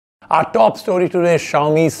Our top story today is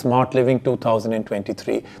Xiaomi Smart Living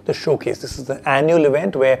 2023, the showcase. This is the annual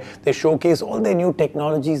event where they showcase all their new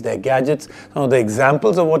technologies, their gadgets. Some of the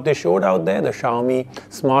examples of what they showed out there: the Xiaomi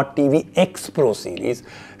Smart TV X Pro series,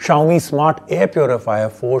 Xiaomi Smart Air Purifier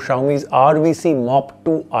 4, Xiaomi's RVC Mop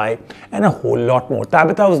 2i, and a whole lot more.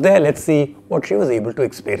 Tabitha was there. Let's see what she was able to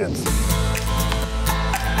experience.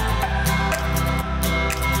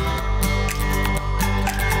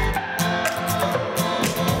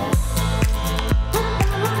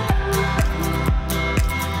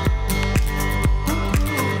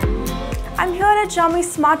 I'm here at Xiaomi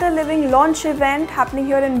Smarter Living launch event happening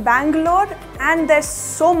here in Bangalore, and there's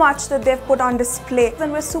so much that they've put on display.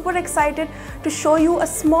 And we're super excited to show you a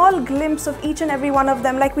small glimpse of each and every one of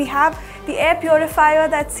them. Like we have the air purifier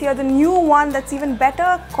that's here, the new one that's even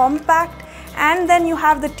better, compact. And then you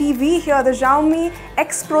have the TV here, the Xiaomi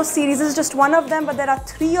X Pro series. This is just one of them, but there are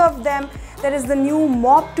 3 of them. There is the new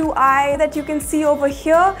Mop 2i that you can see over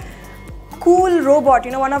here. Cool robot,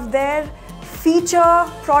 one of their feature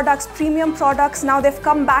products, premium products. Now they've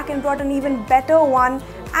come back and brought an even better one,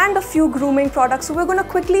 and a few grooming products. So we're going to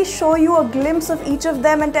quickly show you a glimpse of each of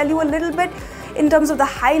them and tell you a little bit in terms of the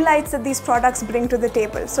highlights that these products bring to the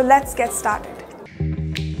table. So let's get started.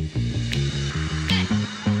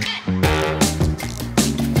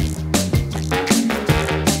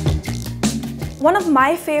 One of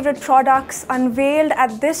my favorite products unveiled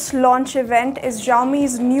at this launch event is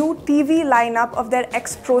Xiaomi's new TV lineup of their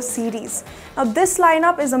X Pro series. Now this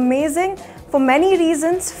lineup is amazing for many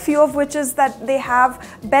reasons, few of which is that they have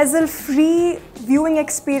bezel-free viewing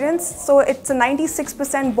experience. So it's a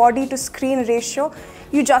 96% body to screen ratio.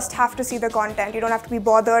 You just have to see the content. You don't have to be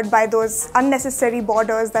bothered by those unnecessary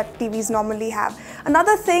borders that TVs normally have.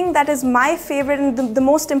 Another thing that is my favorite and the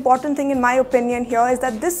most important thing in my opinion here is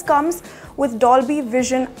that this comes with Dolby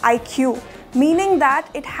Vision IQ, meaning that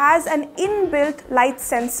it has an inbuilt light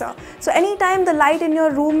sensor. So anytime the light in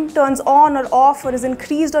your room turns on or off or is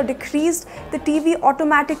increased or decreased, the TV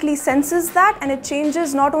automatically senses that, and it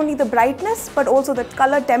changes not only the brightness but also the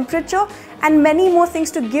color temperature and many more things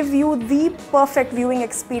to give you the perfect viewing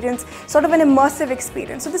experience, sort of an immersive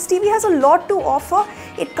experience. So this TV has a lot to offer.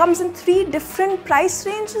 It comes in 3 different price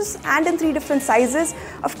ranges and in 3 different sizes.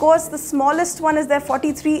 Of course, the smallest one is their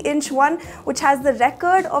 43-inch one, which has the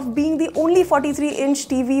record of being the only 43-inch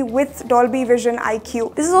TV with Dolby Vision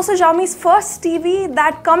IQ. This is also Xiaomi's first TV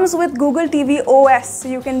that comes with Google TV OS, so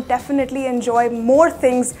you can definitely enjoy more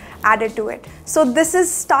things added to it. So this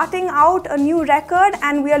is starting out a new record,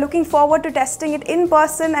 and we are looking forward to testing it in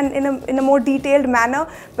person and in a more detailed manner,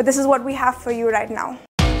 but this is what we have for you right now.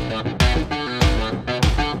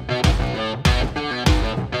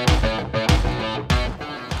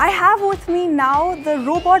 I have with me now the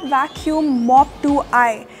robot vacuum Mop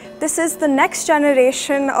 2i. This is the next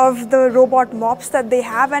generation of the robot mops that they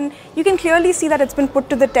have, and you can clearly see that it's been put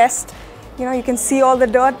to the test. You can see all the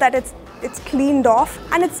dirt that it's cleaned off,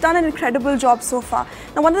 and it's done an incredible job so far.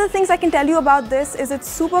 Now, one of the things I can tell you about this is it's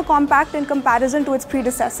super compact in comparison to its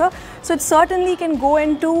predecessor. So it certainly can go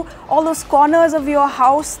into all those corners of your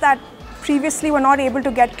house that previously were not able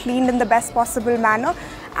to get cleaned in the best possible manner.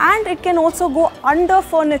 And it can also go under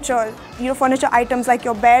furniture, furniture items like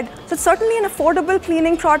your bed. So it's certainly an affordable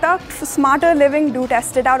cleaning product. For smarter living, do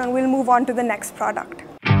test it out, and we'll move on to the next product.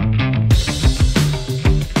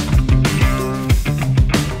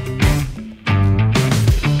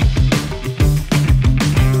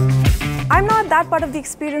 I'm now at that part of the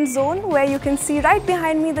experience zone where you can see right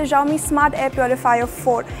behind me the Xiaomi Smart Air Purifier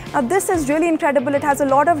 4. Now this is really incredible. It has a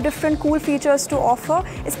lot of different cool features to offer,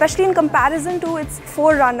 especially in comparison to its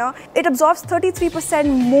forerunner. It absorbs 33%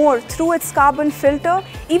 more through its carbon filter.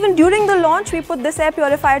 Even during the launch, we put this air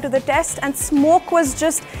purifier to the test, and smoke was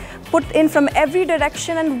just put in from every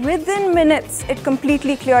direction, and within minutes it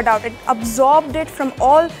completely cleared out. It absorbed it from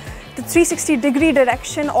all the 360-degree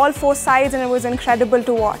direction, all 4 sides, and it was incredible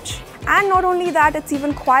to watch. And not only that, it's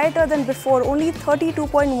even quieter than before, only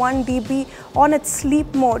 32.1 dB on its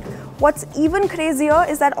sleep mode. What's even crazier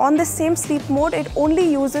is that on the same sleep mode, it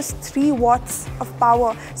only uses 3 watts of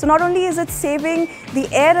power. So not only is it saving the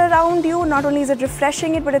air around you, not only is it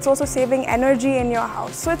refreshing it, but it's also saving energy in your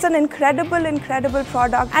house. So it's an incredible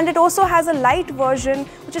product. And it also has a light version,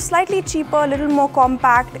 which is slightly cheaper, a little more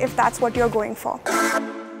compact if that's what you're going for.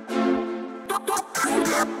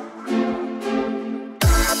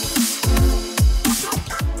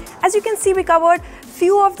 As you can see, we covered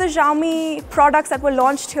few of the Xiaomi products that were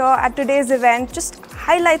launched here at today's event, just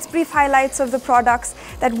highlights, brief highlights of the products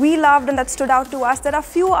that we loved and that stood out to us. There are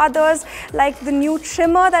few others like the new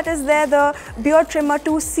trimmer that is there, the beard trimmer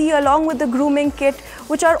 2C, along with the grooming kit,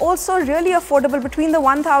 which are also really affordable between the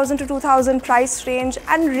 1,000 to 2,000 price range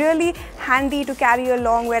and really handy to carry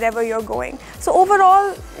along wherever you're going. So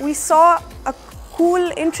overall, we saw a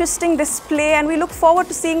cool, interesting display, and we look forward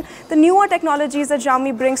to seeing the newer technologies that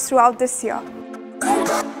Xiaomi brings throughout this year.